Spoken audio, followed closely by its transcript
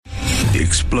the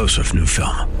explosive new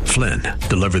film, Flynn,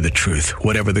 Deliver the Truth,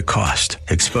 Whatever the Cost,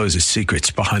 exposes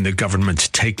secrets behind the government's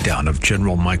takedown of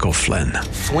General Michael Flynn.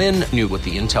 Flynn knew what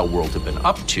the intel world had been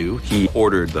up to. He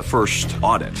ordered the first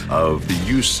audit of the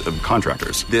use of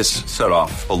contractors. This set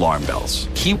off alarm bells.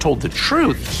 He told the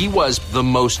truth. He was the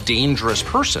most dangerous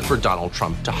person for Donald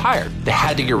Trump to hire. They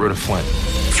had to get rid of Flynn.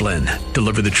 Flynn,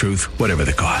 Deliver the Truth, Whatever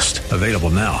the Cost. Available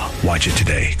now. Watch it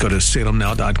today. Go to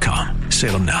salemnow.com.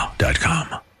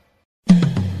 salemnow.com.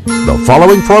 The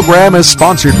following program is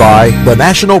sponsored by the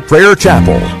National Prayer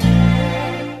Chapel.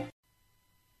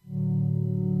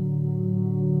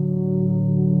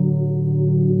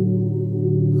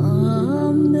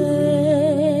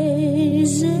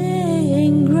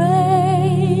 Amazing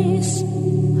grace,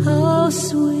 how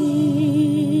sweet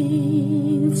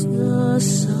the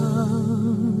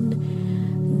sound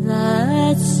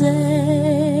that saved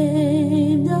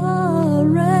a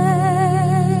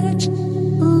wretch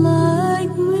like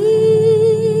me.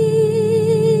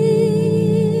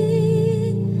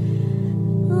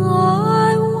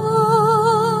 I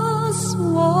once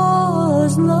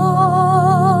was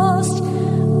lost,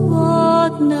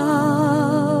 but now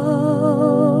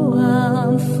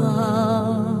I'm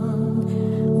found.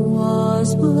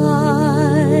 Was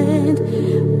blind,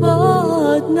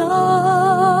 but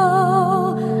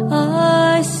now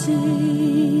I see.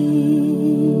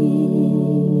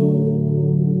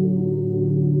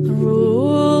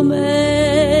 Through many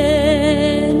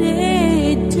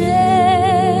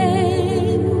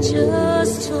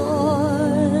dangerous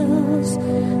toils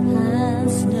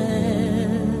and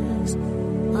snares,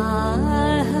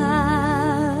 I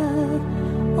have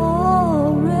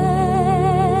already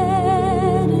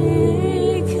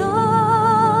come.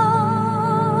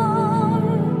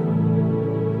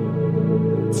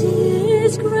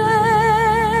 'Tis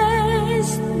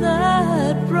grace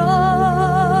that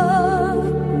brought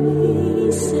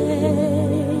me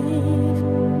safe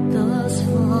thus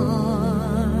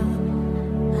far,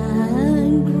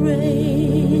 and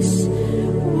grace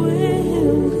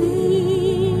will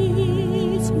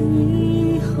lead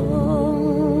me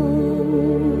home.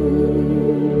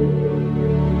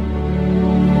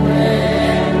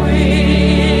 When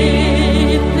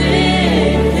weeping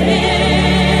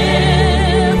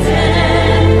fields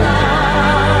and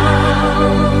thousand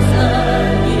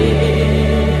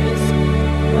years,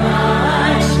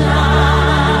 bright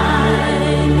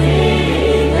shining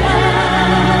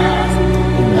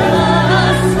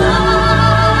as the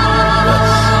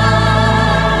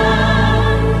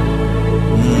sun,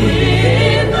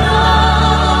 with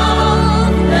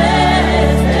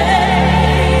boundless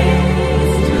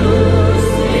days to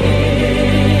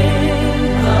sing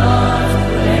God's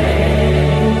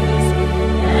praise.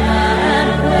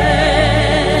 And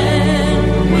when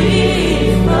we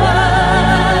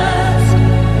first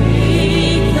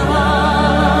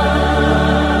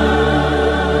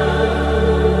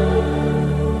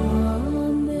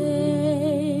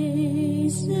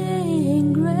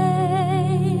Amazing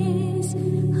grace,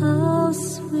 how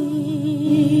sweet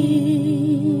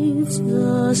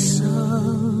the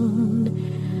sound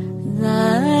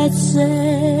that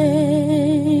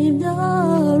saved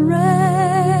a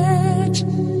wretch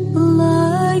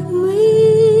like me.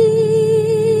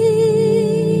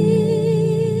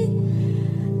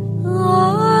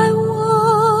 I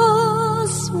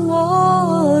once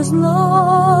was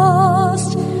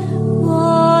lost,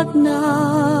 but now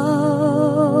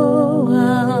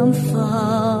I'm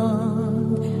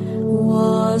found.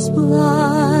 Was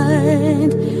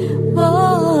blind,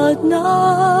 but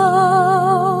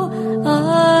now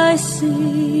I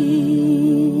see.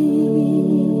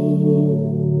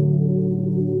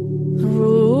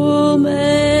 Through many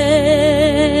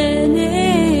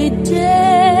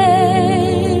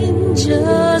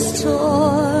dangerous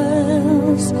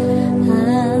toils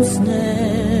and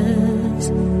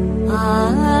snares,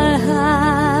 I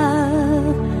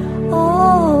have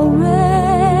already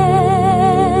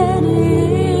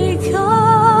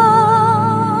come.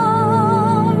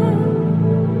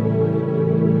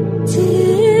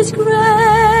 'Tis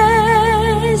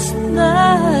grace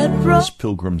that brought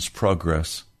Pilgrim's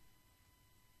Progress.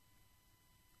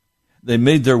 They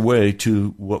made their way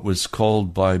to what was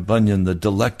called by Bunyan the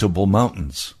Delectable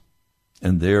Mountains,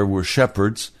 and there were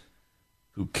shepherds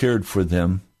who cared for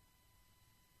them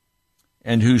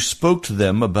and who spoke to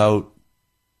them about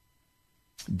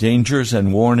dangers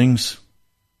and warnings.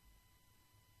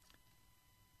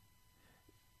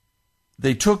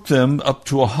 They took them up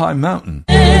to a high mountain.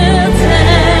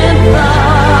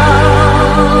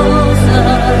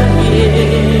 10,000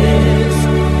 years,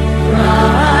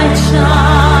 bright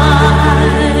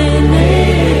shining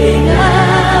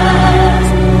as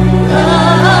the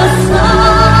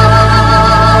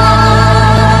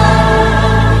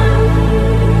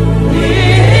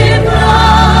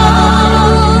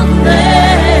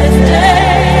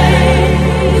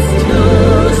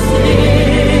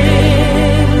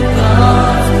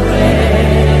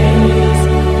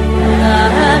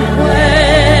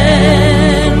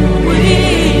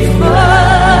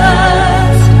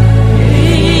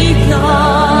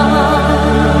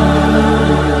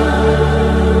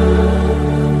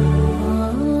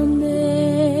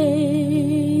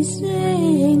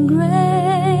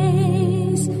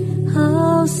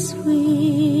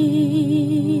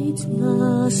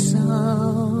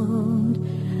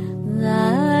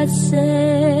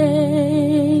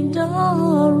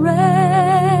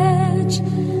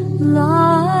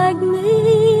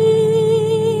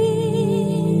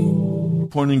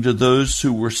pointing to those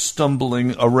who were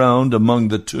stumbling around among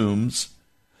the tombs,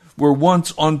 were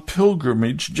once on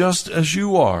pilgrimage just as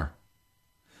you are.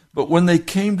 But when they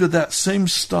came to that same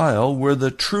stile where the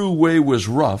true way was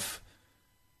rough,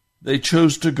 they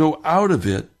chose to go out of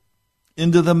it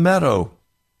into the meadow.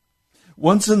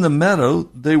 Once in the meadow,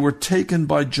 they were taken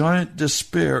by giant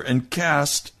despair and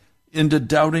cast into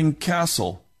Doubting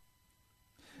Castle.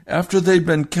 After they'd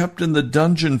been kept in the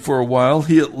dungeon for a while,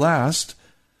 he at last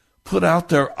put out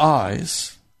their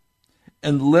eyes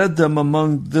and led them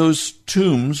among those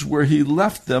tombs where he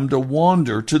left them to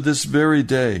wander to this very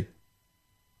day.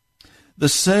 The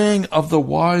saying of the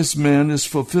wise man is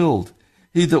fulfilled.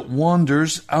 He that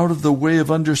wanders out of the way of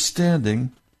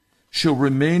understanding shall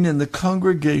remain in the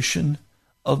congregation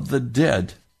of the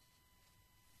dead.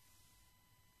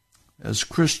 As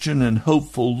Christian and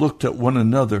Hopeful looked at one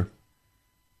another,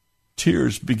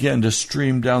 tears began to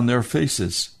stream down their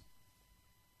faces.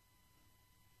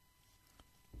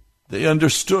 They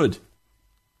understood.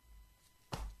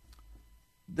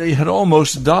 They had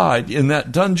almost died in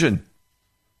that dungeon.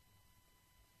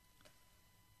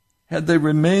 Had they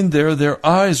remained there, their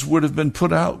eyes would have been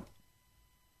put out,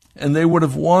 and they would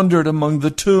have wandered among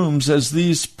the tombs as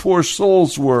these poor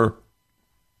souls were.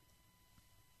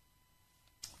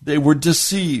 They were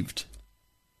deceived.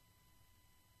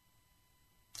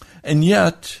 And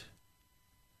yet,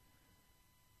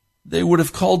 they would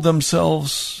have called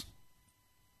themselves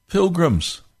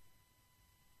pilgrims.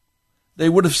 They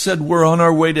would have said, we're on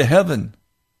our way to heaven.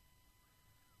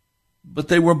 But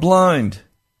they were blind.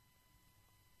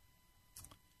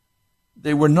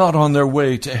 They were not on their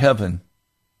way to heaven.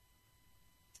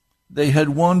 They had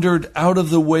wandered out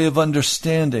of the way of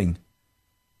understanding,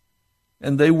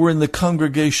 and they were in the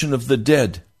congregation of the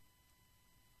dead.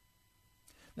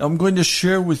 Now, I'm going to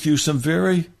share with you some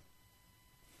very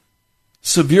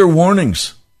severe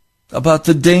warnings about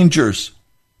the dangers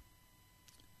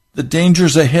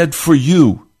ahead for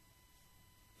you.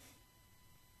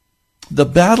 The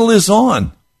battle is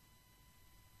on.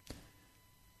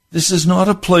 This is not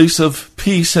a place of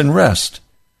peace and rest.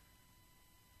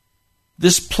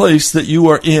 This place that you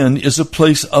are in is a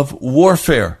place of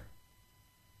warfare.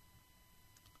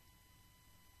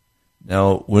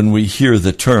 Now, when we hear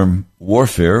the term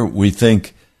warfare, we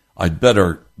think, I'd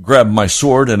better grab my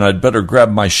sword, and I'd better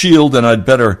grab my shield, and I'd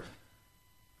better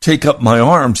take up my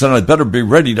arms, and I'd better be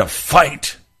ready to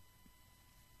fight.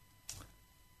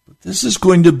 But this is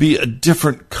going to be a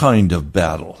different kind of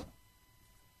battle.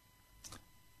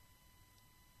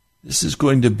 This is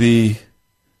going to be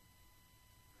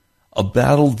a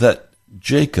battle that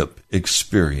Jacob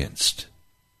experienced.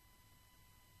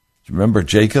 Do you remember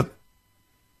Jacob?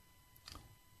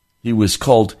 He was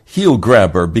called heel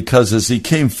grabber because as he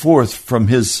came forth from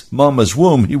his mama's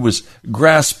womb, he was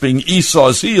grasping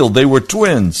Esau's heel. They were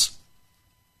twins.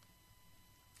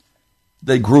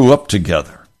 They grew up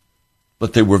together,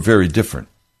 but they were very different.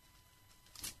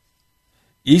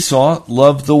 Esau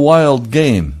loved the wild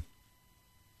game,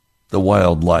 the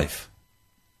wild life.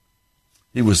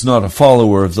 He was not a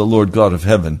follower of the Lord God of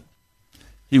heaven.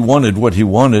 He wanted what he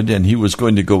wanted, and he was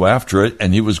going to go after it,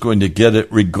 and he was going to get it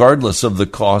regardless of the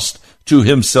cost to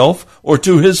himself or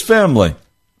to his family.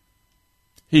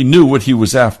 He knew what he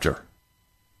was after.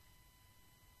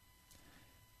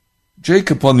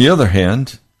 Jacob, on the other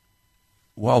hand,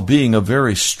 while being a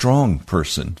very strong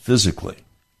person physically,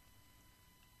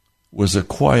 was a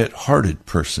quiet-hearted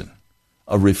person,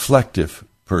 a reflective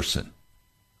person.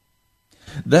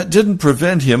 That didn't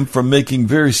prevent him from making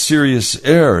very serious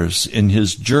errors in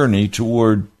his journey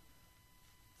toward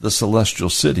the celestial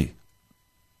city.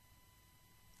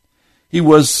 He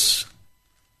was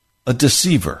a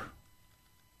deceiver,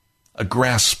 a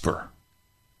grasper.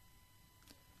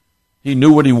 He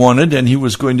knew what he wanted, and he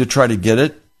was going to try to get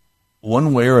it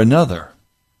one way or another.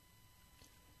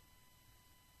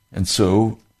 And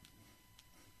so,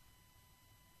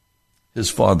 his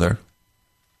father,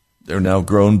 they're now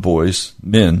grown boys,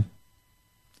 men.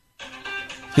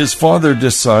 His father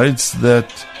decides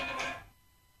that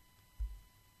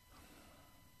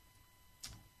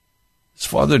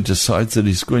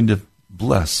he's going to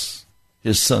bless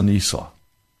his son Esau.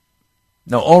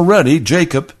 Now already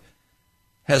Jacob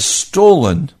has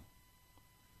stolen,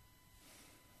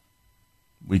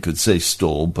 we could say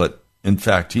stole, but in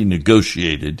fact he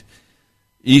negotiated.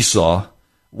 Esau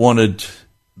wanted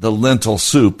the lentil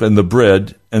soup and the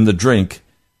bread and the drink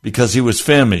because he was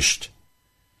famished.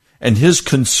 And his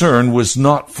concern was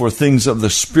not for things of the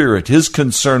spirit. His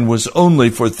concern was only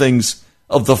for things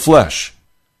of the flesh.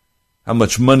 How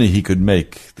much money he could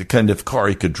make, the kind of car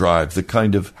he could drive, the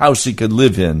kind of house he could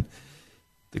live in.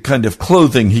 the kind of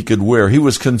clothing he could wear. He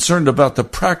was concerned about the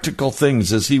practical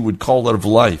things, as he would call it, of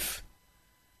life.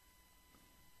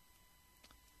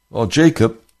 While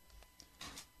Jacob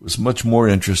was much more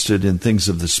interested in things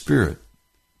of the Spirit.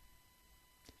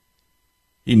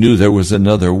 He knew there was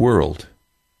another world.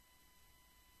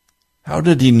 How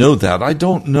did he know that? I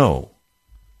don't know.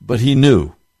 But he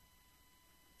knew.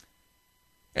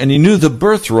 And he knew the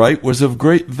birthright was of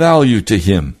great value to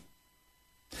him.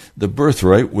 The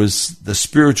birthright was the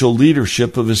spiritual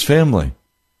leadership of his family.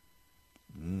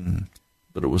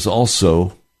 But it was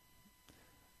also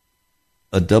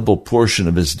a double portion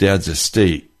of his dad's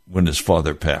estate when his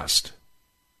father passed.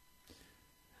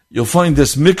 You'll find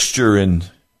this mixture in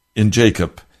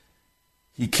Jacob.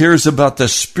 He cares about the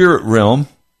spirit realm,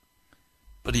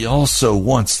 but he also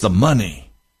wants the money.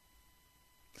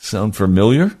 Sound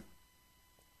familiar?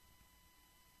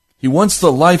 He wants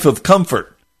the life of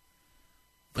comfort,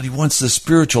 but he wants the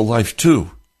spiritual life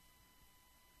too.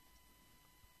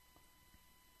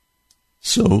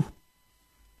 So,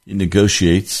 he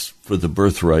negotiates for the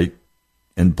birthright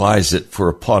and buys it for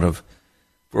a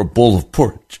bowl of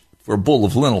porridge, for a bowl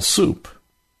of lentil soup.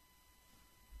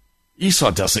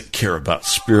 Esau doesn't care about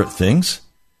spirit things.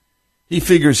 He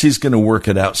figures he's going to work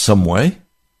it out some way.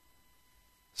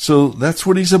 So that's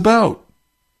what he's about.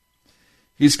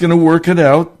 He's going to work it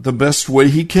out the best way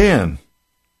he can.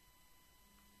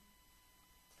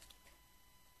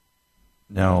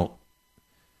 Now,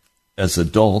 as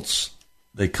adults,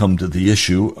 they come to the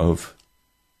issue of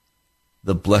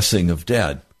the blessing of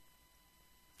Dad.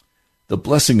 The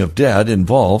blessing of Dad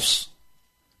involves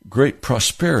great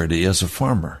prosperity as a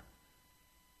farmer.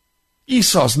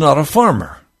 Esau's not a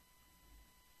farmer,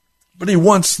 but he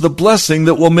wants the blessing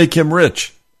that will make him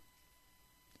rich.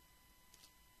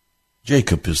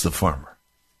 Jacob is the farmer.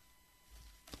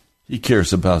 He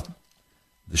cares about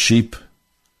the sheep.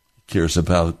 He cares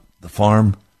about the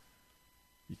farm.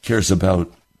 He cares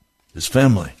about his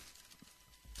family.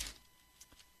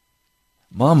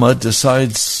 Mama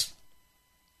decides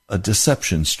a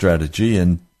deception strategy,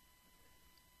 and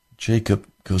Jacob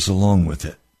goes along with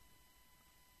it.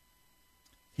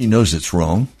 He knows it's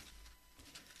wrong.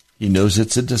 He knows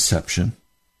it's a deception,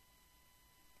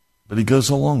 but he goes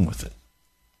along with it.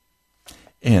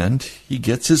 And he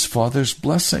gets his father's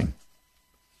blessing.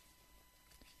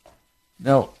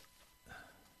 Now,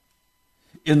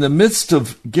 in the midst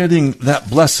of getting that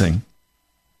blessing,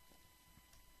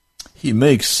 he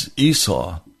makes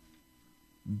Esau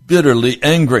bitterly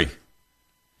angry.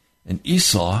 And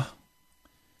Esau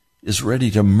is ready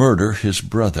to murder his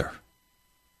brother.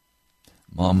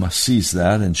 Mama sees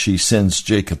that, and she sends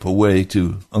Jacob away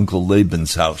to Uncle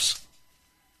Laban's house.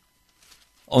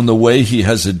 On the way, he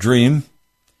has a dream,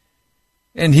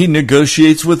 and he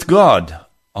negotiates with God.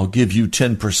 I'll give you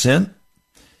 10%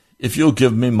 if you'll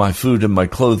give me my food and my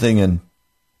clothing, and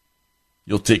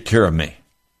you'll take care of me.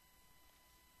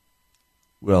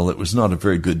 Well, it was not a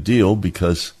very good deal,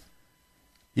 because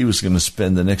he was going to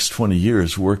spend the next 20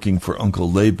 years working for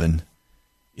Uncle Laban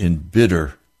in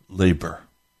bitter labor.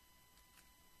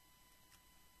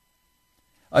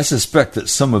 I suspect that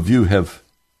some of you have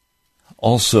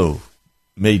also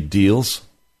made deals,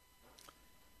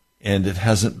 and it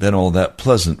hasn't been all that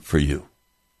pleasant for you.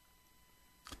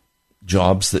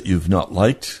 Jobs that you've not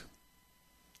liked,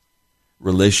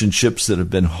 relationships that have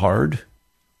been hard.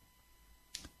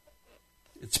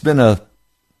 It's been a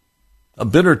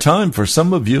bitter time for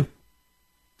some of you,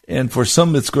 and for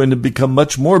some it's going to become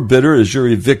much more bitter as you're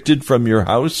evicted from your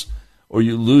house or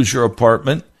you lose your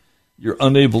apartment. You're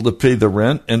unable to pay the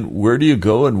rent, and where do you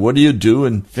go and what do you do?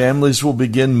 And families will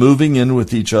begin moving in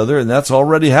with each other, and that's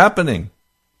already happening.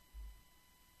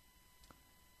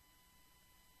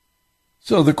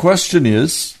 So the question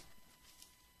is,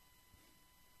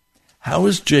 how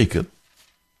is Jacob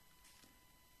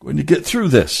going to get through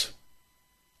this?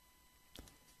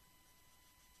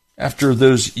 After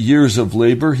those years of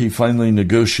labor, he finally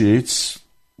negotiates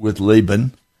with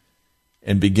Laban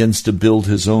and begins to build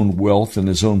his own wealth and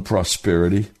his own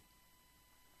prosperity.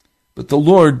 But the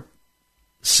Lord,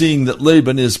 seeing that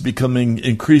Laban is becoming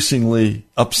increasingly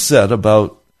upset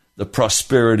about the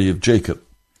prosperity of Jacob,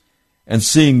 and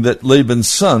seeing that Laban's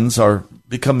sons are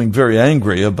becoming very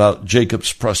angry about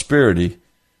Jacob's prosperity,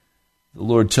 the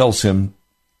Lord tells him,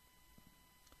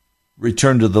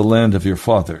 return to the land of your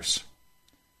fathers.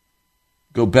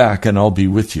 Go back and I'll be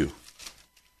with you.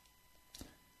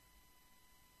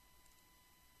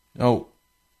 Now,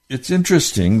 it's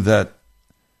interesting that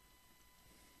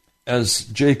as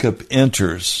Jacob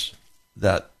enters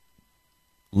that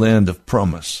land of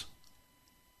promise,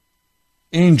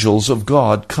 angels of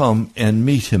God come and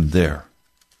meet him there.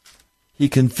 He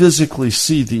can physically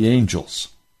see the angels.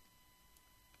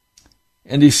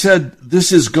 And he said,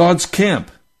 "This is God's camp.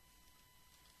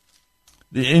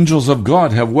 The angels of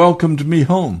God have welcomed me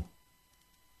home."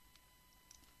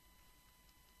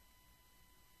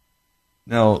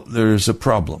 Now, there's a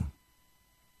problem.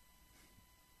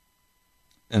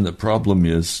 And the problem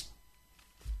is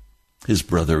his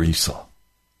brother Esau.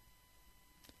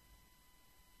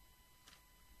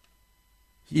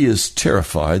 He is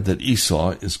terrified that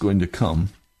Esau is going to come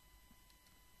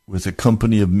with a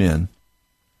company of men,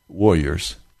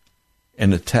 warriors,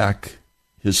 and attack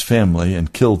his family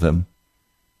and kill them,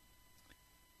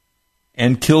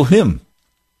 and kill him.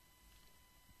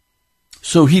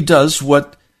 So he does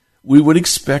what we would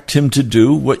expect him to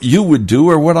do, what you would do,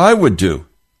 or what I would do.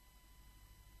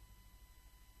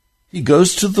 He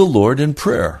goes to the Lord in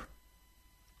prayer.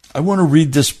 I want to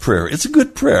read this prayer. It's a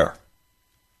good prayer.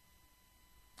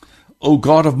 "O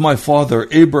God of my father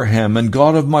Abraham and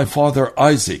God of my father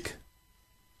Isaac,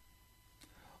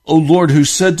 O Lord, who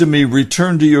said to me,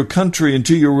 'Return to your country and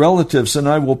to your relatives, and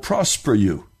I will prosper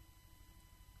you.'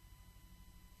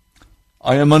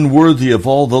 I am unworthy of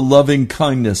all the loving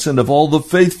kindness and of all the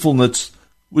faithfulness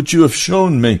which you have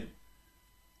shown me.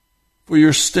 For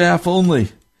your staff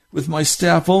only, with my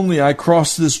staff only, I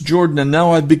crossed this Jordan, and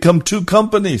now I've become two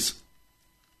companies.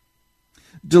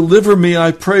 Deliver me, I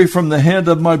pray, from the hand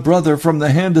of my brother, from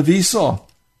the hand of Esau.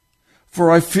 For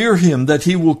I fear him that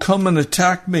he will come and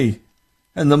attack me,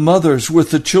 and the mothers with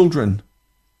the children.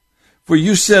 For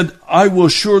you said, 'I will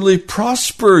surely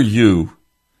prosper you,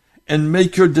 and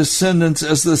make your descendants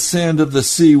as the sand of the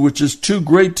sea, which is too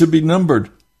great to be numbered.'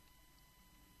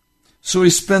 So he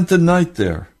spent the night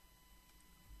there."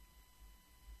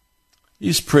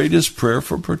 He's prayed his prayer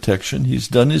for protection. He's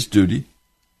done his duty.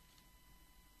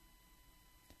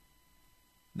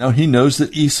 Now he knows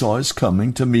that Esau is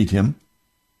coming to meet him.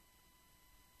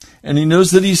 And he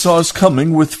knows that Esau is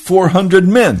coming with 400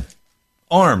 men,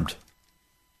 armed.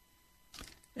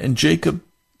 And Jacob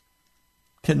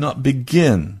cannot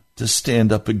begin to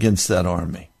stand up against that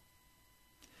army.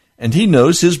 And he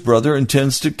knows his brother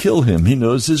intends to kill him. He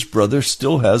knows his brother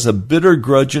still has a bitter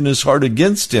grudge in his heart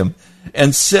against him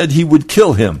and said he would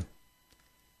kill him.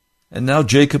 And now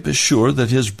Jacob is sure that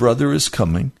his brother is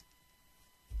coming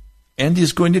and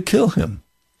he's going to kill him.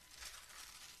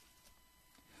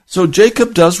 So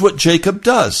Jacob does what Jacob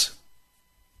does.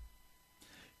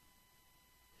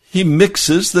 He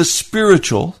mixes the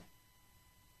spiritual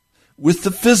with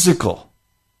the physical.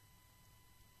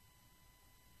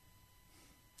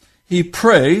 He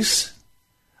prays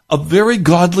a very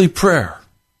godly prayer,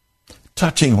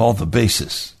 touching all the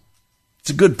bases. It's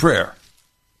a good prayer.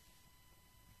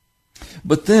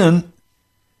 But then,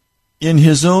 in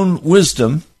his own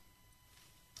wisdom,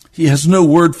 he has no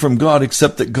word from God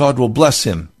except that God will bless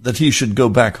him, that he should go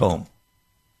back home.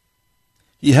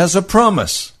 He has a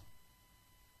promise.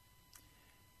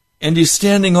 And he's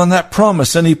standing on that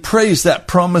promise, and he prays that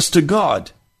promise to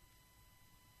God.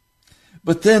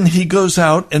 But then he goes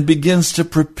out and begins to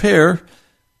prepare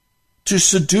to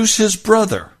seduce his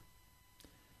brother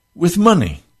with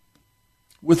money,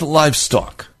 with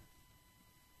livestock.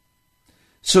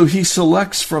 So he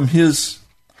selects from his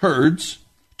herds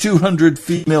 200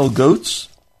 female goats,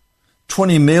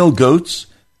 20 male goats,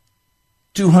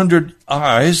 200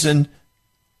 eyes, and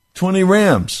 20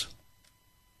 rams,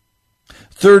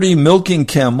 30 milking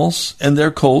camels and their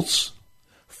colts,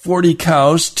 40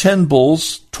 cows, 10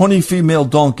 bulls, 20 female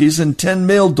donkeys, and 10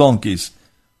 male donkeys.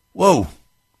 Whoa!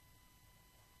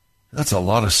 That's a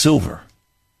lot of silver.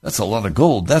 That's a lot of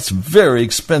gold. That's a very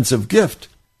expensive gift.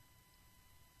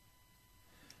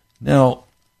 Now,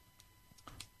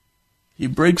 he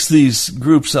breaks these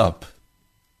groups up,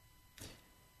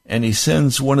 and he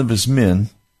sends one of his men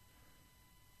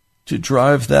to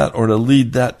drive that or to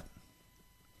lead that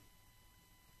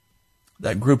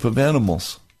group of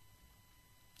animals.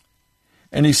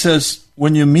 And he says,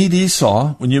 when you meet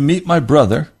Esau, when you meet my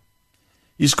brother,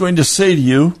 he's going to say to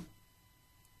you,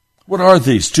 what are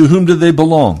these? To whom do they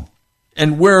belong?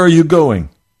 And where are you going?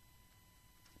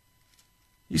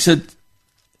 He said,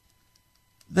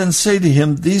 then say to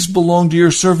him, these belong to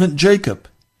your servant Jacob.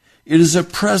 It is a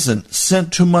present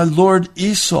sent to my lord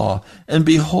Esau, and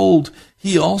behold,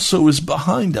 he also is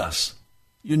behind us.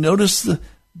 You notice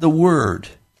the word,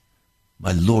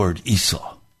 my lord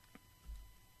Esau.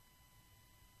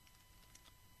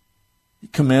 He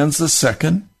commands the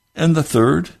second and the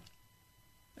third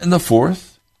and the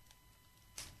fourth.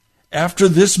 After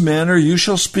this manner you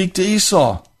shall speak to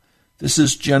Esau. This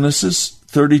is Genesis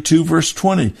 32, verse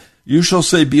 20. You shall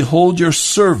say, behold, your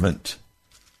servant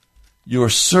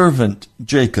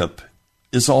Jacob,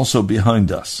 is also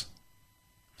behind us.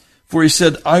 For he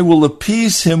said, I will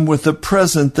appease him with a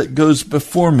present that goes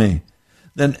before me.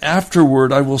 Then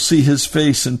afterward I will see his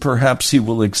face, and perhaps he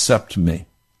will accept me.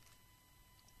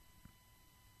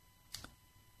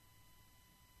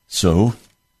 So,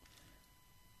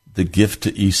 the gift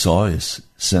to Esau is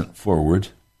sent forward,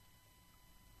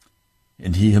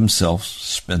 and he himself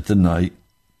spent the night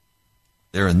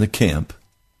there in the camp.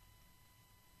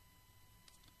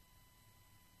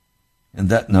 And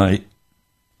that night,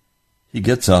 he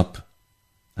gets up,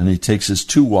 and he takes his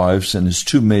 2 wives and his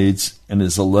 2 maids and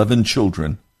his 11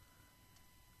 children,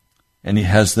 and he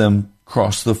has them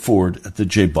cross the ford at the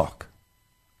Jabbok.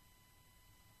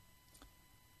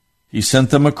 He sent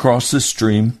them across the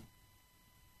stream.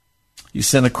 He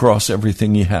sent across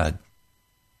everything he had.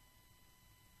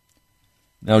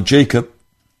 Now Jacob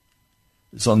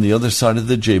is on the other side of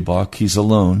the Jabbok. He's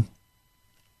alone.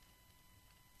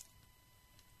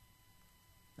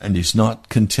 And he's not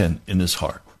content in his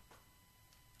heart.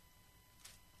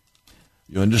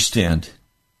 You understand,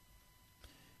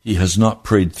 he has not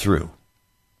prayed through.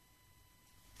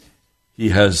 He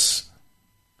has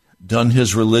done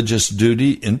his religious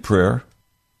duty in prayer.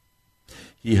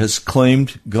 He has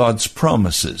claimed God's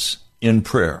promises in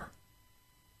prayer.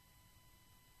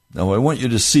 Now, I want you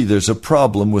to see there's a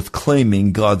problem with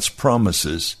claiming God's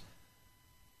promises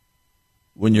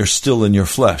when you're still in your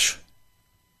flesh.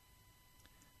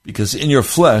 Because in your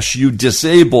flesh, you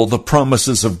disable the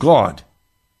promises of God,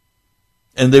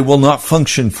 and they will not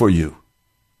function for you.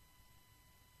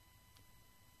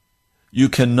 You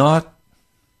cannot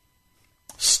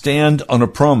stand on a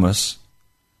promise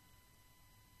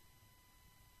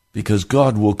because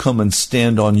God will come and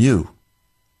stand on you.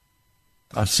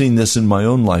 I've seen this in my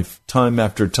own life time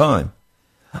after time.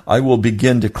 I will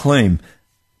begin to claim,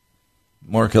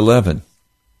 Mark 11,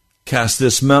 cast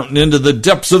this mountain into the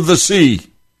depths of the sea.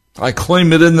 I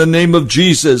claim it in the name of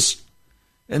Jesus.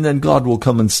 And then God will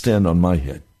come and stand on my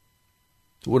head.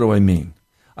 What do I mean?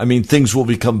 I mean things will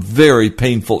become very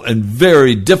painful and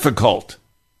very difficult.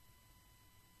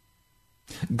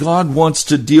 God wants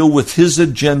to deal with his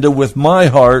agenda with my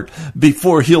heart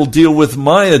before he'll deal with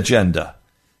my agenda.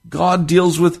 God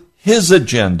deals with his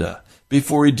agenda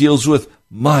before he deals with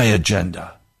my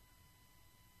agenda.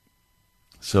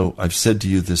 So I've said to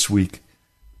you this week,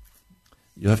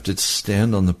 you have to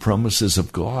stand on the promises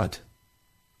of God,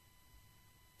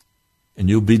 and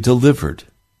you'll be delivered.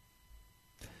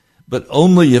 But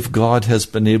only if God has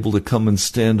been able to come and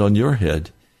stand on your head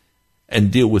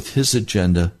and deal with his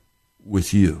agenda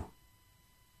with you.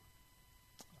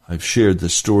 I've shared the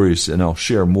stories, and I'll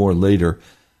share more later,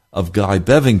 of Guy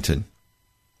Bevington.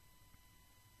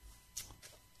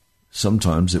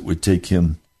 Sometimes it would take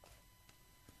him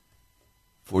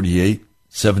 48,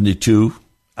 72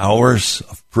 hours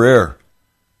of prayer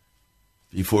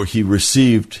before he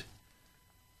received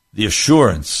the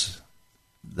assurance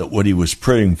that what he was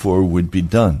praying for would be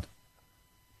done.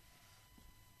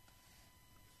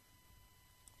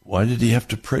 Why did he have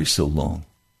to pray so long?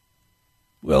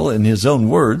 Well, in his own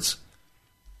words,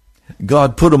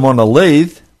 God put him on a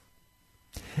lathe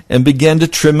and began to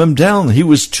trim him down. He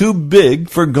was too big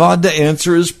for God to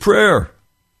answer his prayer.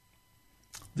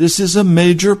 This is a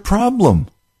major problem.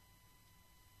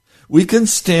 We can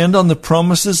stand on the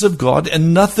promises of God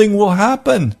and nothing will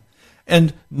happen.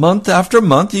 And month after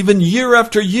month, even year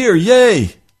after year,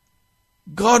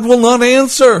 God will not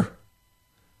answer.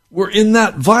 We're in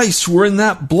that vice. We're in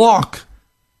that block.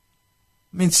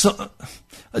 I mean,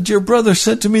 a dear brother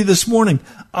said to me this morning,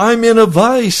 I'm in a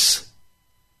vice.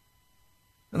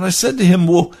 And I said to him,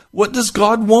 well, what does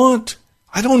God want?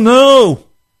 I don't know.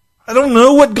 I don't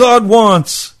know what God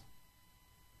wants.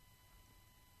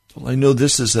 Well, I know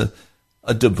this is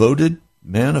a devoted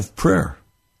man of prayer.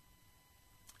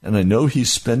 And I know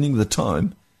he's spending the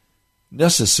time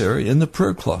necessary in the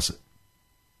prayer closet.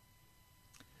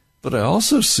 But I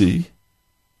also see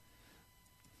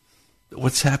that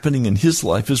what's happening in his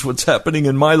life is what's happening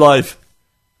in my life.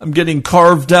 I'm getting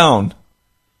carved down.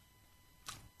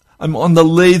 I'm on the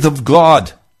lathe of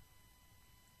God.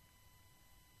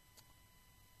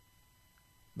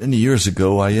 Many years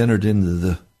ago, I entered into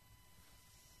the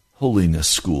holiness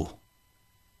school.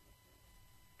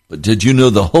 But did you know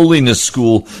the holiness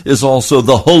school is also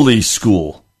the holy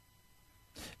school?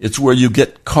 It's where you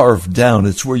get carved down.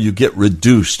 It's where you get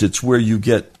reduced. It's where you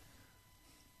get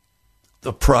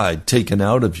the pride taken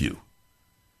out of you,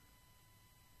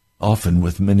 often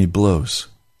with many blows.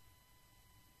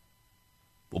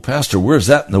 Well, Pastor, where's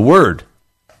that in the Word?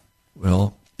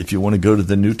 Well, if you want to go to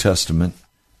the New Testament,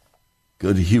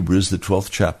 go to Hebrews, the 12th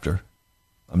chapter.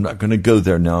 I'm not going to go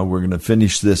there now. We're going to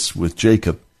finish this with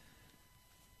Jacob.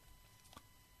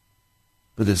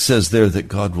 But it says there that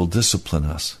God will discipline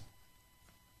us.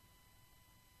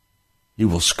 He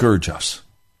will scourge us.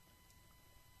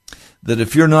 That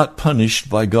if you're not punished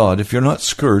by God, if you're not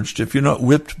scourged, if you're not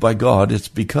whipped by God, it's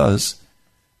because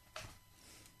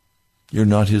you're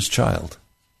not his child.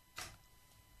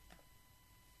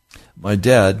 My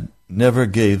dad never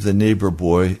gave the neighbor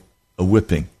boy a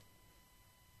whipping.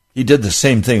 He did the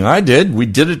same thing I did. We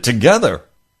did it together.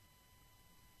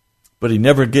 But he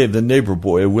never gave the neighbor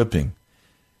boy a whipping.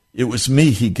 It was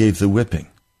me he gave the whipping.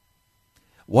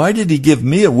 Why did he give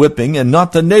me a whipping and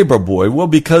not the neighbor boy? Well,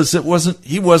 because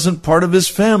he wasn't part of his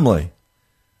family.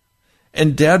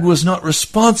 And Dad was not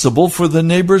responsible for the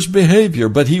neighbor's behavior,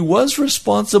 but he was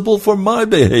responsible for my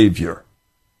behavior.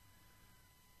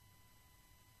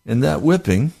 And that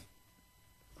whipping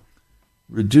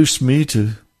reduced me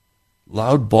to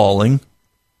loud bawling,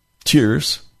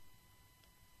 tears,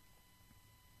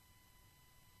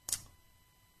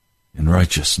 and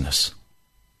righteousness.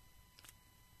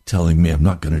 Telling me I'm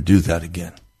not going to do that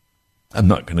again. I'm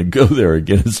not going to go there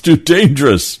again. It's too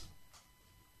dangerous.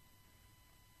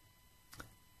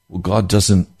 Well, God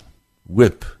doesn't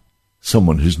whip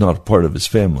someone who's not a part of his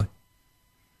family.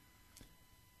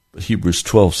 But Hebrews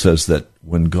 12 says that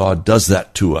when God does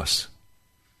that to us,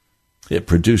 it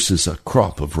produces a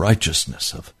crop of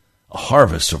righteousness, of a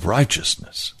harvest of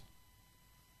righteousness.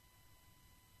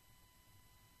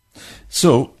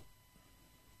 So,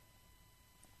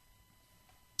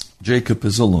 Jacob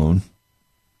is alone,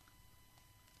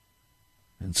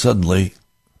 and suddenly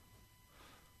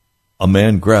a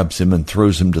man grabs him and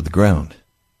throws him to the ground.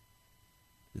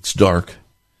 It's dark.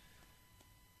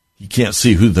 He can't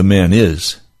see who the man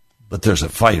is, but there's a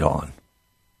fight on.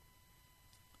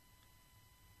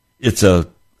 It's a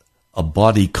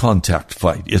body contact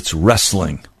fight. It's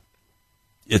wrestling.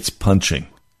 It's punching.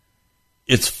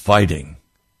 It's fighting.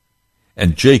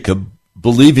 And Jacob,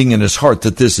 believing in his heart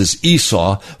that this is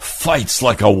Esau, fights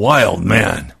like a wild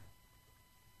man.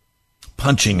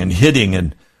 Punching and hitting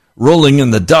and rolling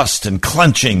in the dust and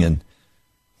clenching. And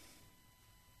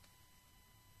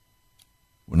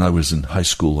when I was in high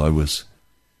school, I was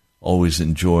always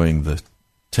enjoying the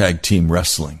tag team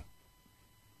wrestling.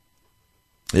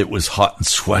 It was hot and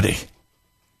sweaty.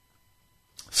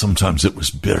 Sometimes it was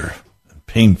bitter and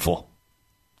painful,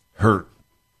 hurt.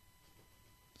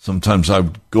 Sometimes I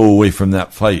would go away from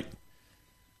that fight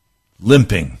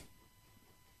limping,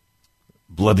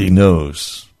 bloody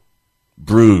nose,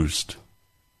 bruised.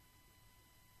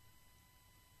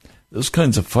 Those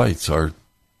kinds of fights are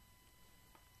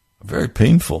very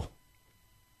painful.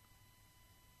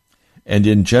 And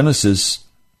in Genesis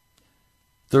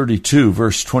 32,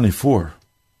 verse 24,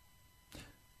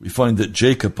 we find that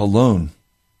Jacob alone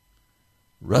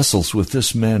wrestles with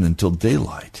this man until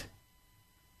daylight.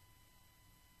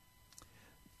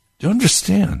 Do you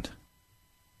understand?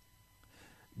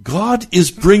 God is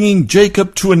bringing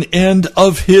Jacob to an end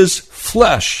of his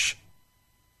flesh.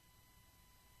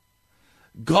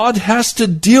 God has to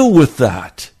deal with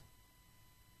that.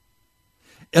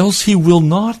 Else he will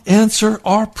not answer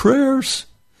our prayers.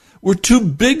 We're too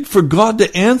big for God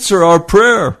to answer our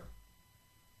prayer.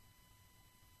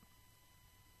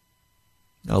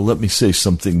 Now let me say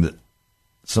something that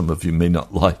some of you may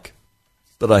not like,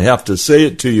 but I have to say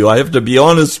it to you. I have to be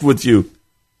honest with you.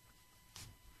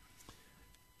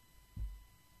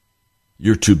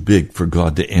 You're too big for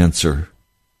God to answer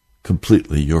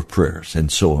completely your prayers,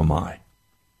 and so am I.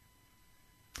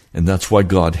 And that's why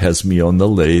God has me on the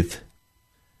lathe.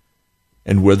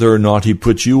 And whether or not he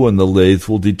puts you on the lathe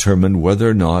will determine whether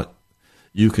or not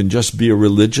you can just be a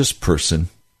religious person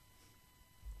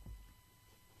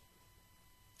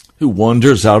who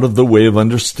wanders out of the way of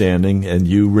understanding, and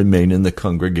you remain in the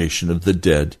congregation of the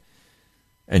dead,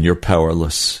 and you're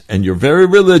powerless, and you're very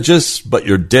religious, but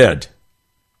you're dead.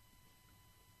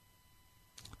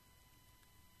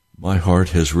 My heart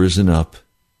has risen up,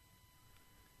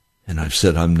 and I've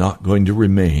said I'm not going to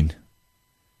remain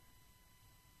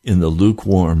in the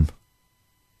lukewarm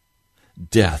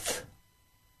death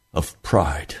of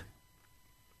pride.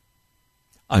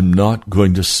 I'm not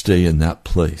going to stay in that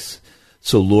place.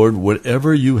 So, Lord,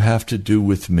 whatever you have to do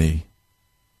with me,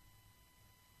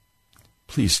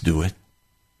 please do it.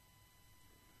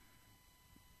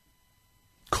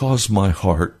 Cause my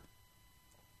heart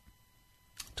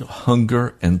to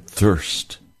hunger and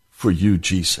thirst for you,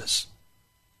 Jesus.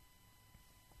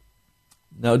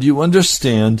 Now, do you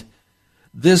understand?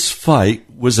 This fight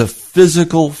was a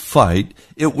physical fight.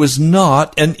 It was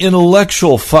not an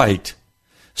intellectual fight.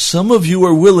 Some of you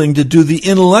are willing to do the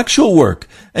intellectual work,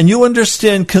 and you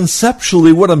understand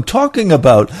conceptually what I'm talking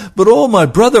about. But oh, my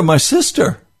brother, my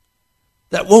sister,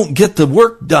 that won't get the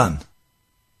work done.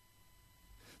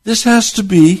 This has to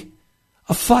be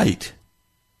a fight.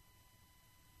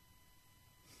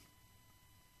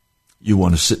 You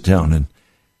want to sit down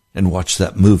and watch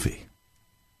that movie.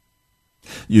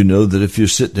 You know that if you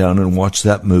sit down and watch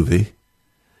that movie,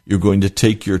 you're going to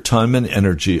take your time and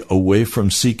energy away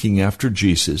from seeking after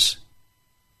Jesus.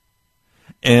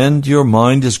 And your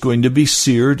mind is going to be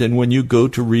seared, and when you go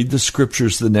to read the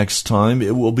scriptures the next time,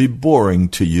 it will be boring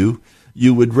to you.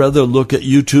 You would rather look at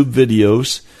YouTube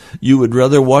videos. You would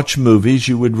rather watch movies.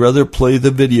 You would rather play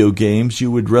the video games. You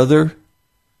would rather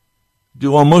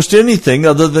do almost anything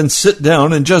other than sit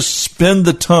down and just spend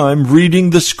the time reading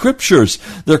the scriptures.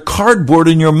 They're cardboard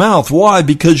in your mouth. Why?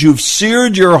 Because you've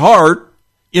seared your heart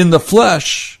in the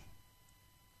flesh.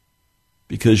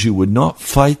 Because you would not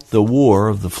fight the war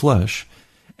of the flesh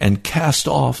and cast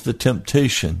off the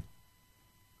temptation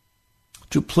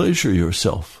to pleasure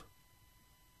yourself.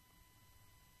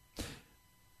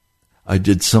 I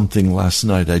did something last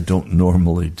night I don't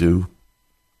normally do.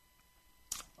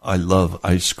 I love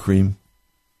ice cream.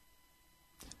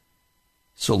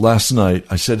 So last night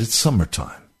I said, it's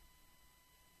summertime.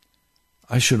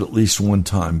 I should at least one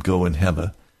time go and have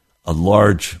a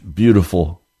large,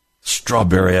 beautiful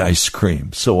strawberry ice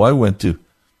cream. So I went to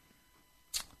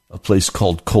a place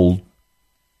called Cold.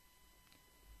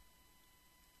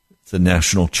 It's a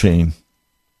national chain.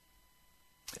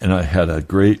 And I had a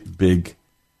great big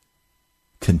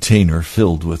container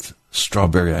filled with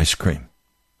strawberry ice cream.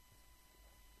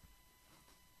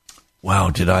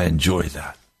 Wow, did I enjoy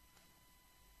that.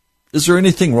 Is there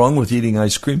anything wrong with eating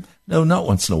ice cream? No, not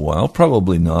once in a while,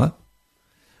 probably not.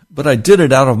 But I did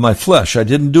it out of my flesh. I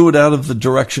didn't do it out of the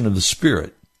direction of the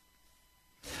Spirit.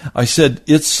 I said,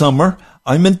 it's summer.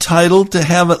 I'm entitled to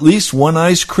have at least one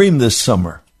ice cream this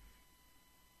summer.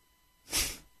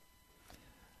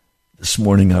 This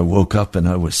morning I woke up and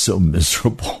I was so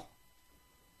miserable.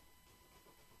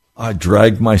 I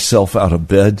dragged myself out of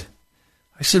bed.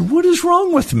 I said, what is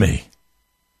wrong with me?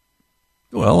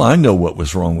 Well, I know what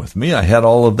was wrong with me. I had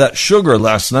all of that sugar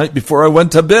last night before I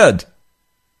went to bed.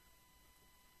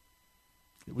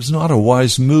 It was not a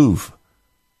wise move.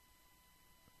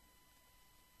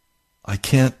 I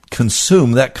can't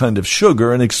consume that kind of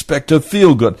sugar and expect to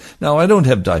feel good. Now, I don't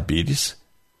have diabetes.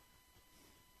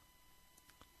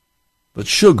 But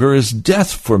sugar is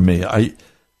death for me.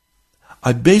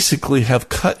 I basically have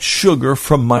cut sugar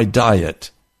from my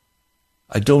diet.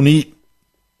 I don't eat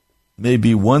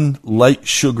maybe one light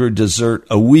sugar dessert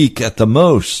a week at the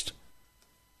most.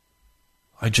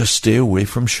 I just stay away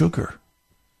from sugar.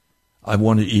 I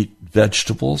want to eat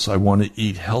vegetables. I want to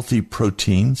eat healthy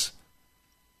proteins.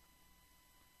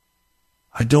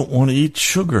 I don't want to eat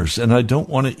sugars, and I don't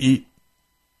want to eat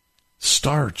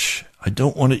starch. I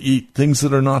don't want to eat things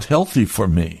that are not healthy for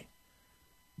me.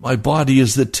 My body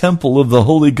is the temple of the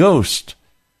Holy Ghost.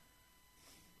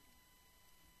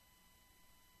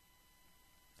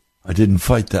 I didn't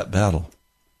fight that battle.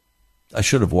 I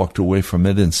should have walked away from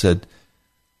it and said,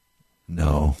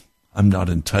 no, I'm not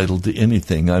entitled to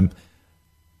anything. I'm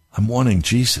wanting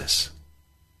Jesus.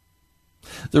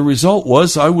 The result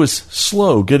was I was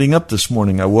slow getting up this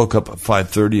morning. I woke up at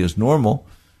 5:30 as normal,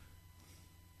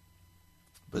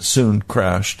 but soon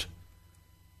crashed,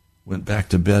 went back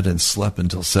to bed and slept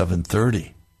until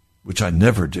 7:30, which I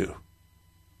never do.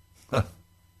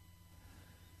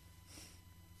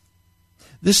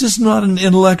 This is not an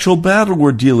intellectual battle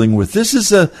we're dealing with. This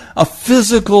is a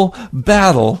physical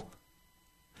battle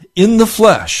in the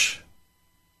flesh,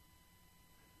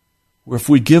 where if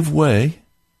we give way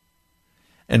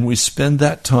and we spend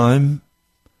that time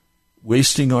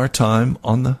wasting our time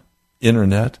on the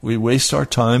internet, we waste our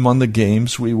time on the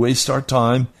games, we waste our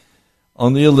time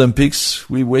on the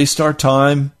Olympics, we waste our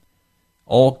time,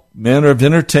 all manner of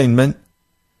entertainment,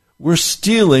 we're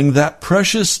stealing that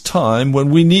precious time when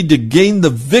we need to gain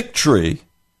the victory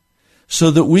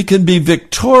so that we can be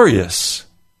victorious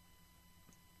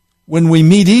when we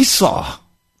meet Esau.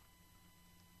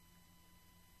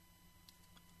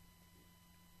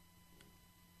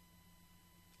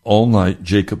 All night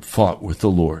Jacob fought with the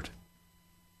Lord.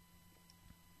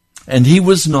 And he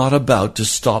was not about to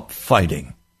stop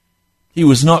fighting. He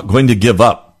was not going to give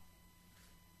up.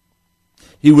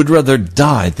 He would rather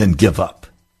die than give up.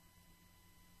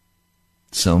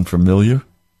 Sound familiar?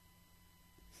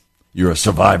 You're a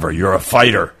survivor. You're a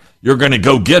fighter. You're going to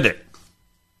go get it.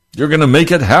 You're going to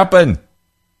make it happen.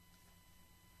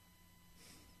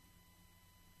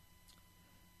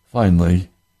 Finally,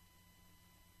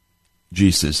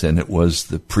 Jesus, and it was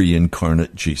the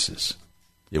pre-incarnate Jesus.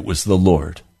 It was the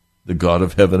Lord, the God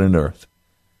of heaven and earth.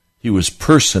 He was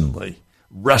personally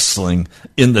wrestling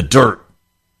in the dirt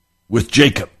with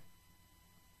Jacob.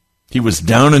 He was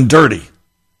down and dirty.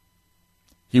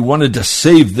 He wanted to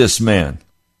save this man.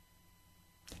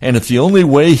 And if the only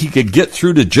way he could get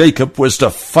through to Jacob was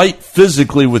to fight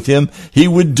physically with him, he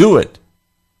would do it.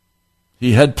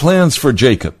 He had plans for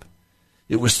Jacob.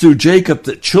 It was through Jacob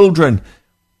that children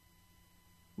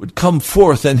would come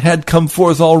forth and had come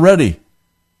forth already.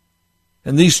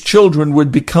 And these children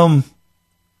would become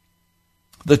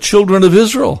the children of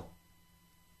Israel,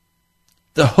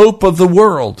 the hope of the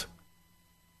world,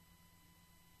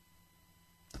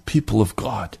 the people of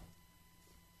God.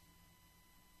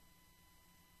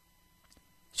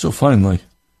 So finally,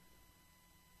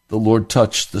 the Lord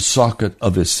touched the socket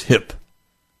of his hip.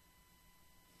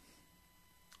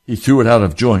 He threw it out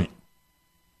of joint.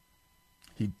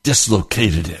 He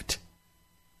dislocated it.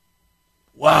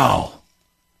 Wow,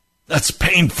 that's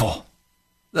painful.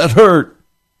 That hurt.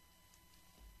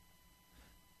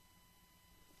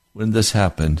 When this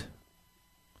happened,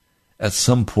 at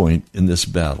some point in this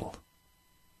battle,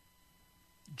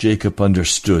 Jacob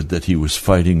understood that he was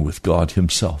fighting with God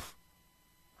himself.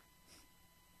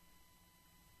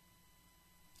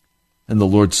 And the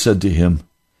Lord said to him,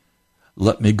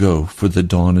 "Let me go, for the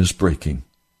dawn is breaking."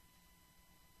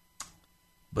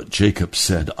 But Jacob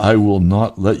said, "I will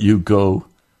not let you go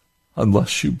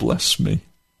unless you bless me.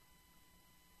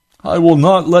 I will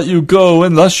not let you go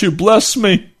unless you bless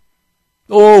me."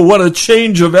 Oh, what a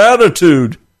change of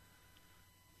attitude.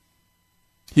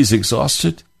 He's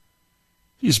exhausted.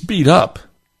 He's beat up.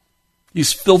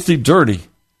 He's filthy dirty.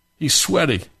 He's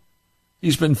sweaty.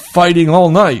 He's been fighting all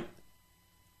night.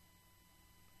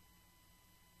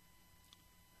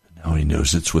 And now he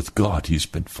knows it's with God he's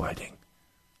been fighting.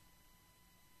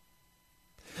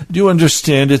 Do you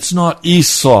understand? It's not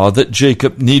Esau that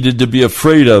Jacob needed to be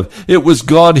afraid of. It was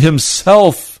God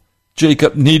himself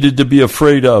Jacob needed to be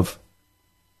afraid of.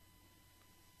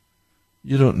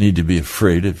 You don't need to be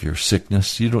afraid of your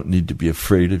sickness. You don't need to be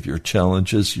afraid of your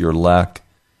challenges, your lack.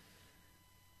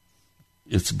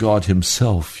 It's God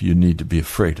himself you need to be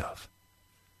afraid of.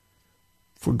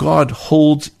 For God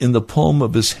holds in the palm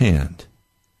of his hand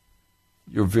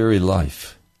your very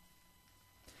life.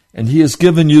 And he has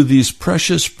given you these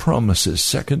precious promises,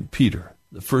 2 Peter,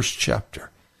 the first chapter,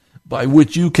 by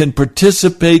which you can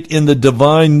participate in the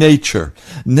divine nature.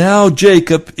 Now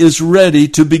Jacob is ready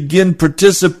to begin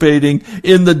participating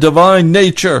in the divine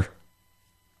nature.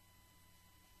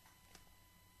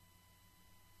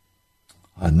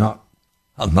 I'll not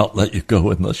let you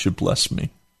go unless you bless me.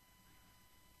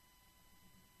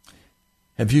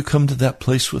 Have you come to that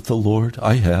place with the Lord?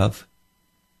 I have.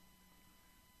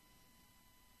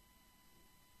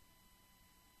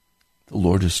 The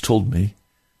Lord has told me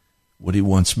what he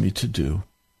wants me to do.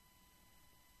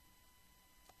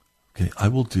 Okay, I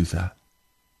will do that.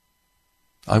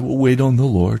 I will wait on the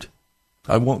Lord.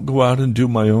 I won't go out and do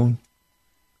my own.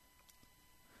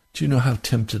 Do you know how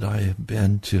tempted I have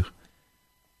been to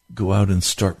go out and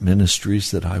start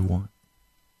ministries that I want?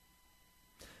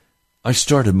 I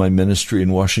started my ministry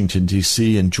in Washington,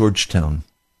 D.C., in Georgetown,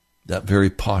 that very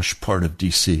posh part of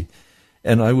D.C.,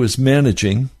 and I was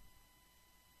the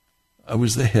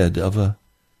head of a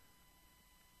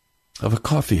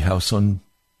coffee house on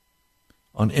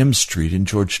M Street in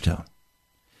Georgetown.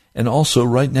 And also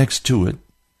right next to it,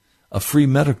 a free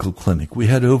medical clinic. We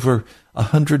had over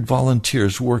 100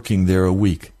 volunteers working there a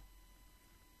week.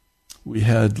 We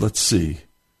had, 1,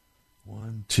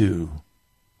 2,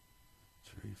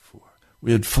 3, 4.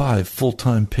 We had 5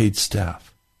 full-time paid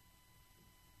staff.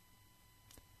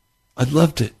 I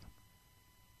loved it.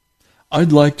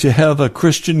 I'd like to have a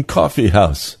Christian coffee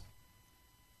house.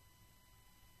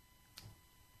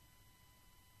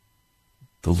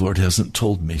 The Lord hasn't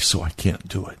told me, so I can't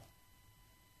do it.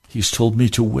 He's told me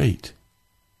to wait.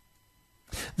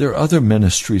 There are other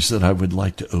ministries that I would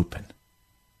like to open.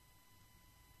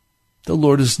 The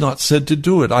Lord has not said to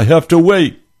do it. I have to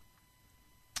wait.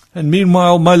 And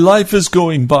meanwhile, my life is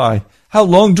going by. How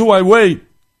long do I wait?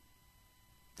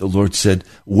 The Lord said,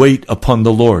 wait upon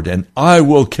the Lord, and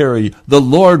the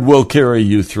Lord will carry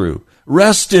you through.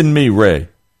 Rest in me, Ray.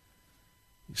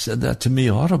 He said that to me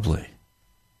audibly.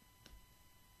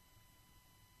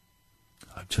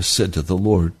 I've just said to the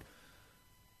Lord,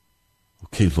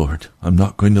 okay, Lord, I'm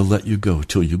not going to let you go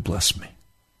till you bless me.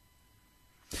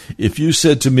 If you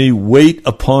said to me, wait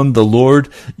upon the Lord,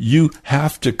 you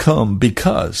have to come,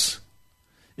 because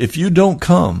if you don't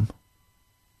come,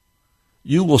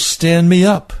 you will stand me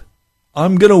up.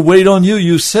 I'm going to wait on you.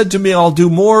 You said to me, I'll do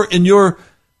more in your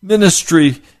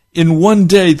ministry in one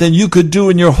day than you could do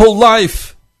in your whole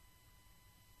life.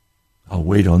 I'll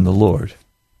wait on the Lord.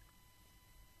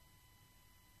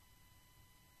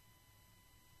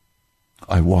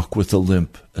 I walk with a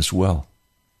limp as well.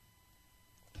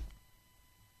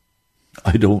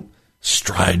 I don't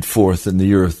stride forth in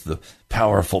the earth, the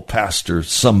powerful pastor,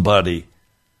 somebody,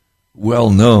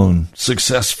 well-known,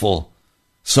 successful,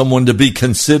 someone to be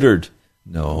considered.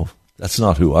 No, that's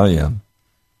not who I am.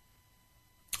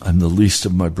 I'm the least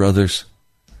of my brothers.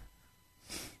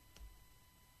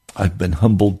 I've been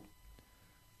humbled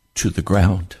to the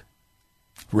ground,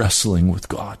 wrestling with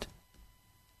God.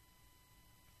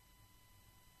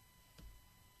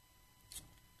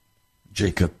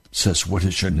 Jacob says, "What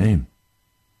is your name?"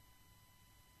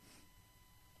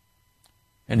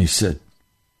 And he said,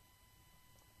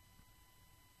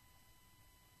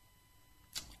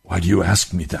 "Why do you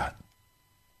ask me that?"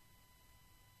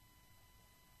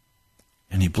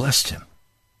 And he blessed him.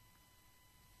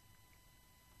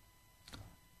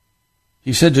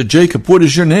 He said to Jacob, "What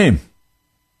is your name?"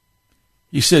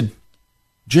 He said,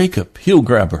 "Jacob, heel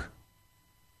grabber."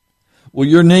 "Well,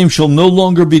 your name shall no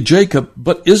longer be Jacob,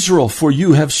 but Israel, for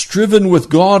you have striven with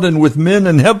God and with men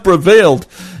and have prevailed.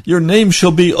 Your name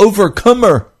shall be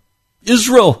Overcomer,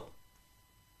 Israel."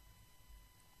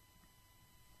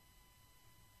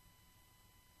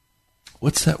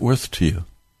 What's that worth to you?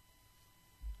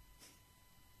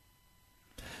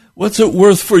 What's it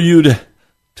worth for you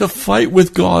to fight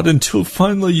with God until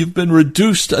finally you've been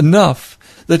reduced enough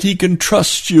that he can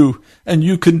trust you and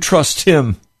you can trust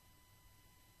him?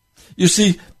 You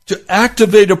see, to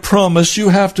activate a promise, you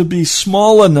have to be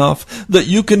small enough that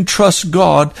you can trust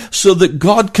God so that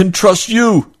God can trust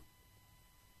you.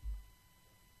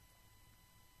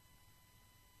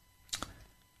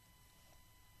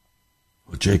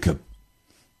 Well, Jacob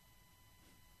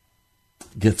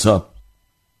gets up.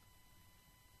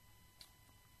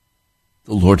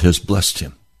 The Lord has blessed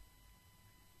him.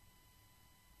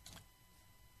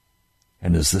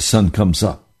 And as the sun comes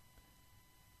up,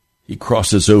 he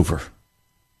crosses over.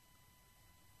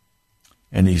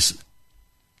 And he's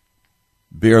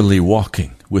barely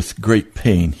walking with great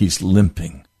pain. He's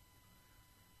limping.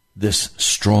 This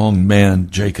strong man,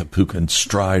 Jacob, who can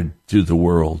stride through the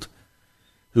world,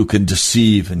 who can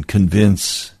deceive and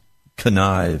convince,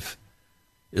 connive.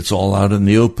 It's all out in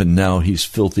the open now. He's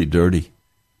filthy dirty.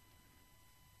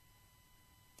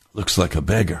 Looks like a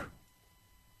beggar.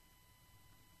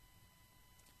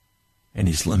 And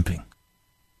he's limping.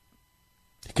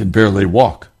 He can barely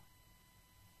walk.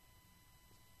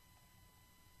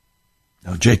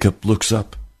 Now Jacob looks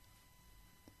up.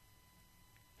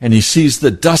 And he sees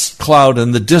the dust cloud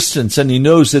in the distance, and he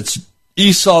knows it's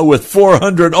Esau with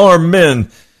 400 armed men.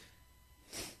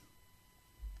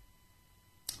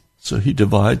 So he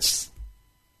divides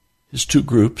his two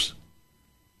groups.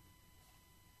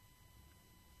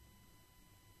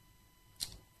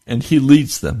 And he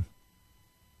leads them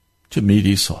to meet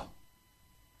Esau.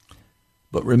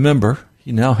 But remember,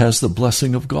 he now has the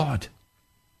blessing of God.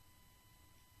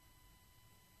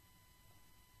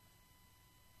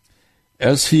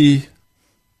 As he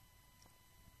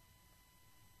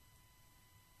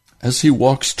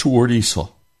walks toward Esau,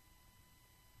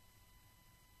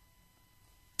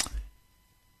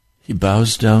 he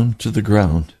bows down to the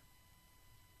ground.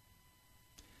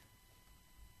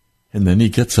 And then he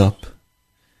gets up.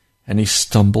 And he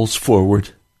stumbles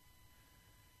forward.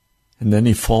 And then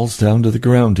he falls down to the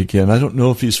ground again. I don't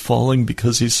know if he's falling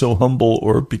because he's so humble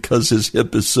or because his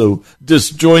hip is so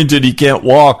disjointed he can't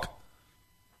walk.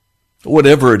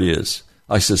 Whatever it is,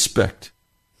 I suspect.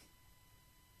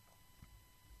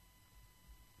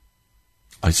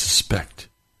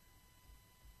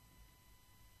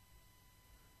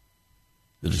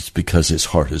 That it's because his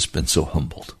heart has been so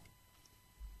humbled.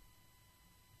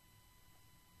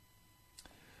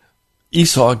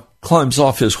 Esau climbs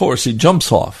off his horse. He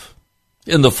jumps off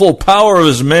in the full power of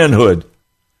his manhood.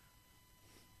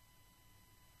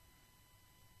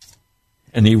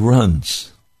 And he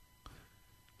runs.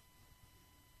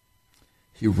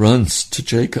 He runs to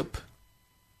Jacob.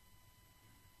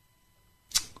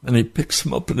 And he picks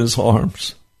him up in his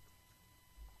arms.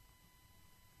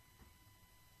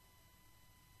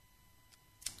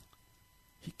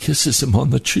 He kisses him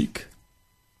on the cheek.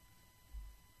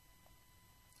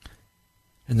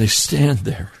 And they stand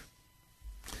there,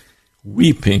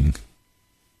 weeping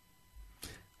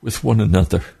with one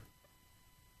another.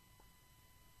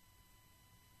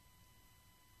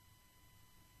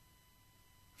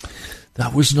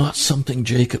 That was not something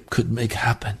Jacob could make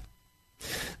happen.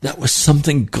 That was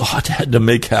something God had to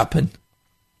make happen.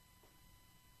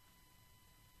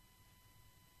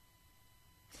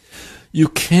 You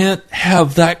can't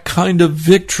have that kind of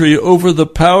victory over the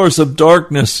powers of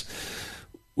darkness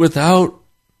without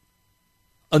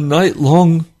a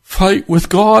night-long fight with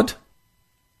God.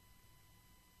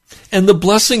 and the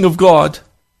blessing of God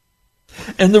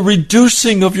and the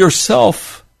reducing of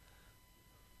yourself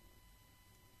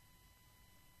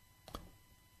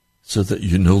so that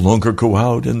you no longer go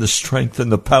out in the strength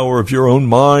and the power of your own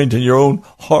mind and your own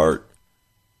heart.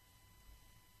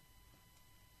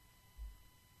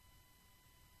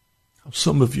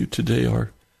 Some of you today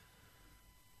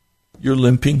you're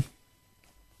limping,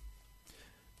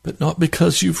 but not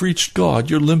because you've reached God.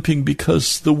 You're limping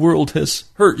because the world has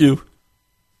hurt you,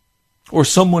 or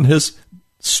someone has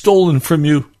stolen from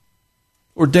you,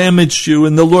 or damaged you,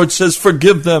 and the Lord says,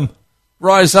 forgive them.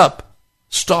 Rise up.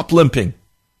 Stop limping.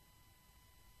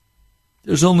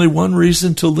 There's only one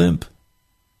reason to limp,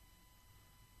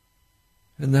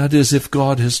 and that is if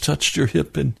God has touched your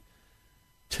hip and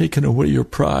taken away your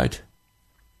pride.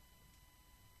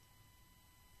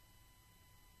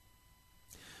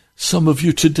 Some of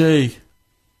you today,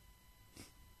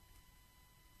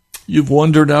 you've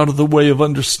wandered out of the way of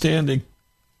understanding.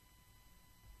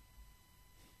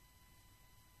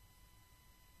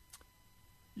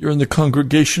 You're in the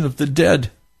congregation of the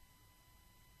dead.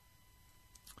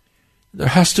 There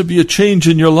has to be a change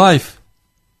in your life.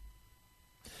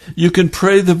 You can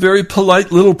pray the very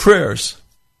polite little prayers,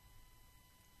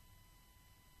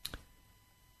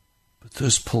 but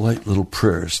those polite little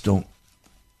prayers don't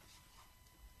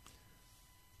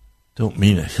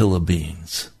mean a hill of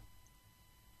beans.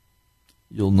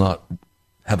 You'll not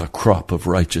have a crop of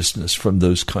righteousness from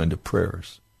those kind of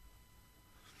prayers.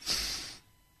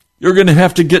 You're going to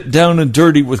have to get down and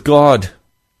dirty with God.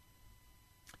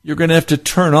 You're going to have to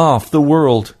turn off the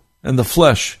world and the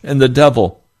flesh and the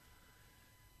devil.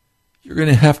 You're going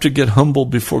to have to get humble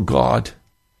before God.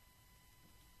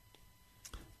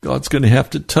 God's going to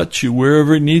have to touch you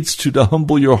wherever He needs to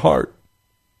humble your heart,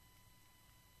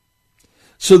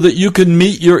 so that you can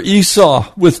meet your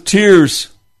Esau with tears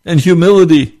and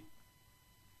humility,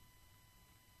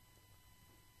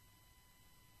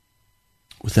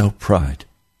 without pride.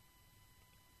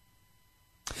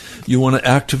 You want to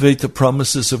activate the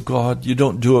promises of God? You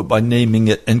don't do it by naming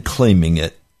it and claiming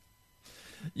it.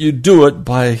 You do it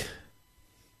by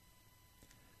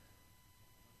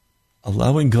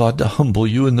allowing God to humble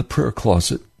you in the prayer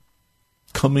closet,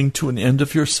 coming to an end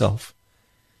of yourself,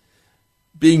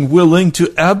 being willing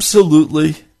to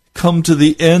absolutely come to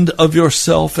the end of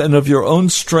yourself and of your own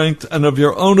strength and of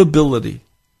your own ability,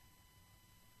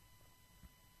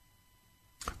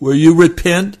 where you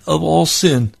repent of all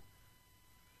sin,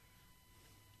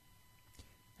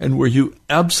 and where you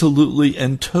absolutely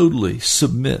and totally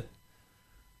submit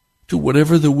to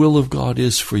whatever the will of God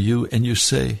is for you, and you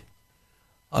say,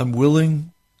 I'm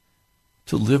willing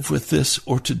to live with this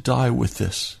or to die with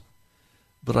this,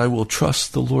 but I will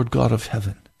trust the Lord God of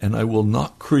heaven, and I will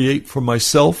not create for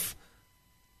myself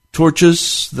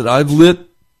torches that I've lit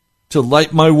to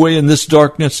light my way in this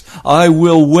darkness. I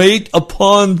will wait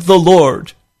upon the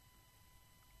Lord.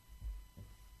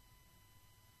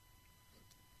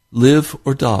 Live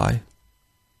or die,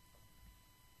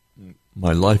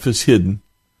 my life is hidden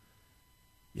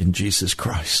in Jesus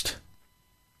Christ.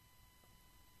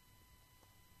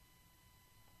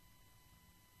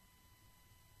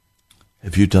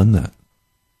 Have you done that?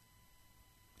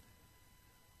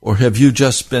 Or have you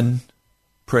just been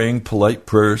praying polite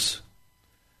prayers,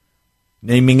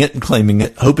 naming it and claiming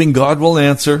it, hoping God will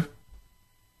answer,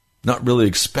 not really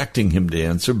expecting Him to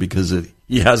answer because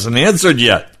He hasn't answered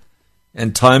yet,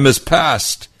 and time has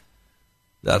passed?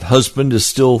 That husband is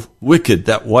still wicked,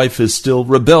 that wife is still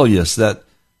rebellious, that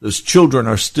those children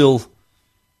are still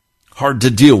hard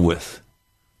to deal with,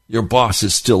 your boss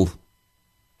is still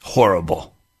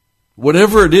horrible.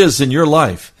 Whatever it is in your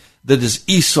life that is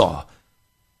Esau,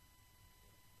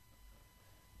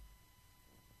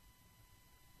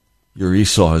 your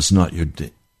Esau is not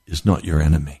your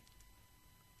enemy.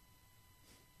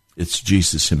 It's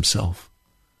Jesus Himself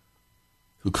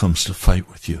who comes to fight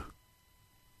with you,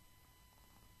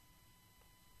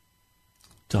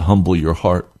 to humble your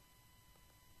heart.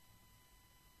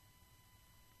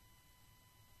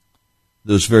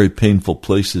 Those very painful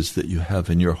places that you have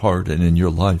in your heart and in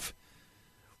your life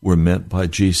were meant by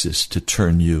Jesus to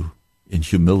turn you in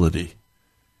humility,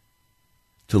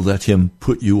 to let Him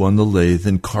put you on the lathe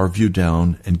and carve you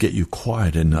down and get you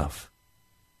quiet enough.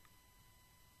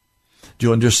 Do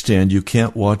you understand? You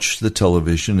can't watch the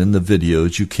television and the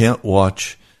videos. You can't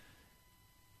watch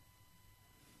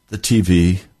the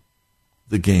TV,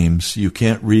 the games. You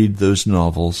can't read those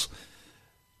novels.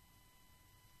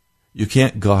 You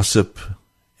can't gossip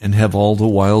and have all the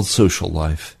wild social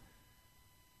life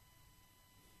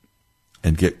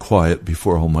and get quiet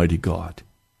before Almighty God.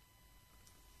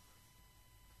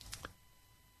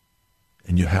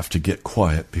 and you have to get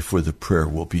quiet before the prayer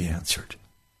will be answered.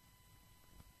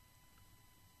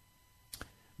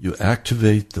 You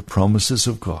activate the promises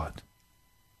of God,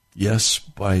 yes,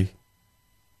 by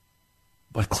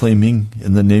claiming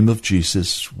in the name of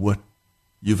Jesus what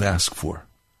you've asked for.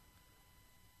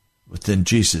 But then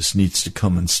Jesus needs to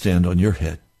come and stand on your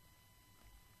head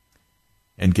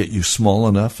and get you small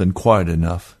enough and quiet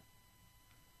enough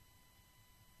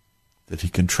that he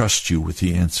can trust you with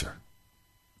the answer.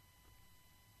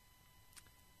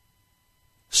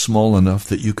 Small enough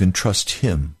that you can trust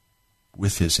him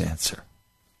with his answer,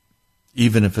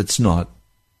 even if it's not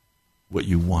what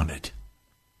you wanted.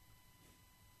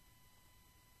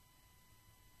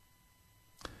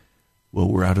 Well,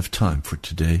 we're out of time for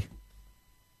today.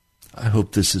 I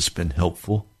hope this has been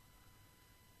helpful.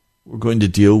 We're going to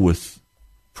deal with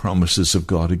promises of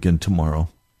God again tomorrow.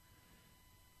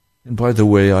 And by the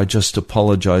way, I just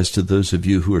apologize to those of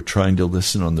you who are trying to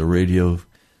listen on the radio.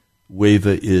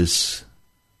 WAVA is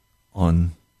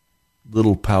on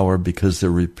little power because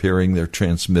they're repairing their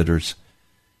transmitters.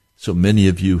 So many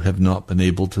of you have not been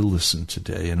able to listen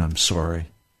today, and I'm sorry.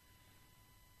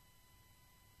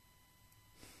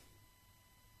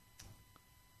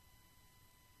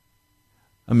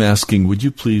 I'm asking, would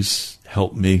you please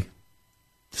help me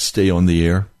to stay on the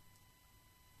air?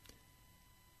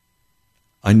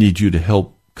 I need you to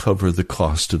help cover the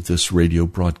cost of this radio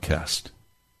broadcast.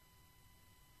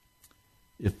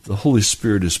 If the Holy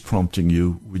Spirit is prompting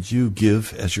you, would you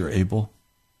give as you're able?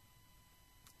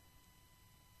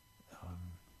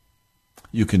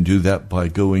 You can do that by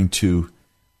going to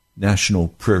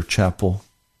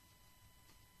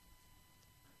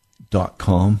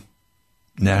nationalprayerchapel.com,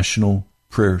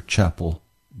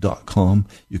 nationalprayerchapel.com.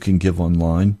 You can give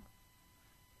online.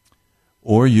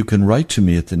 Or you can write to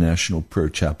me at the National Prayer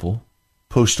Chapel,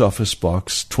 Post Office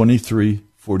Box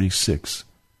 2346,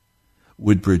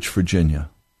 Woodbridge, Virginia,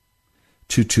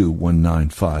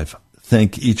 22195.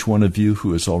 Thank each one of you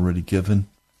who has already given.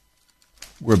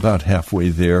 We're about halfway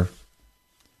there.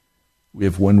 We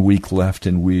have 1 week left,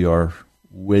 and we are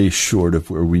way short of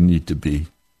where we need to be.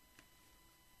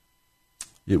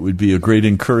 It would be a great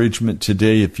encouragement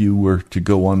today if you were to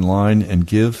go online and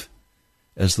give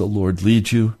as the Lord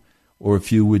leads you, or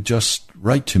if you would just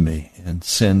write to me and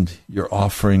send your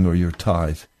offering or your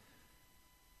tithe.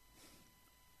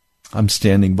 I'm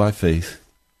standing by faith.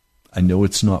 I know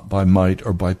it's not by might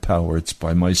or by power, it's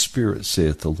by my Spirit,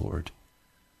 saith the Lord.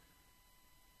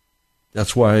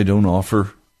 That's why I don't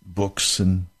offer books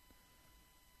and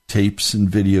tapes and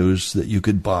videos that you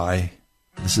could buy.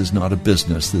 This is not a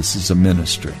business, this is a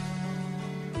ministry.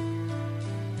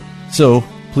 So,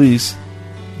 please,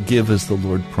 give as the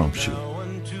Lord prompts you.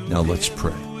 Now let's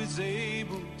pray.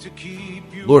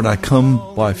 Lord, I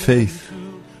come by faith,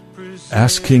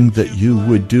 asking that you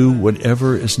would do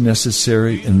whatever is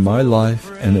necessary in my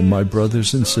life and in my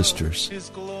brothers and sisters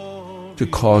to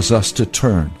cause us to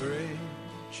turn,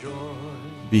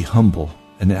 be humble,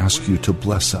 and ask you to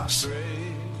bless us.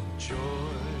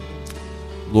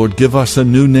 Lord, give us a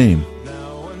new name.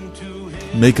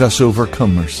 Make us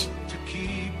overcomers.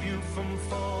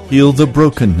 Heal the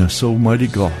brokenness, Almighty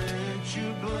God.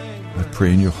 I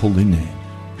pray in your holy name.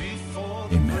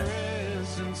 Amen.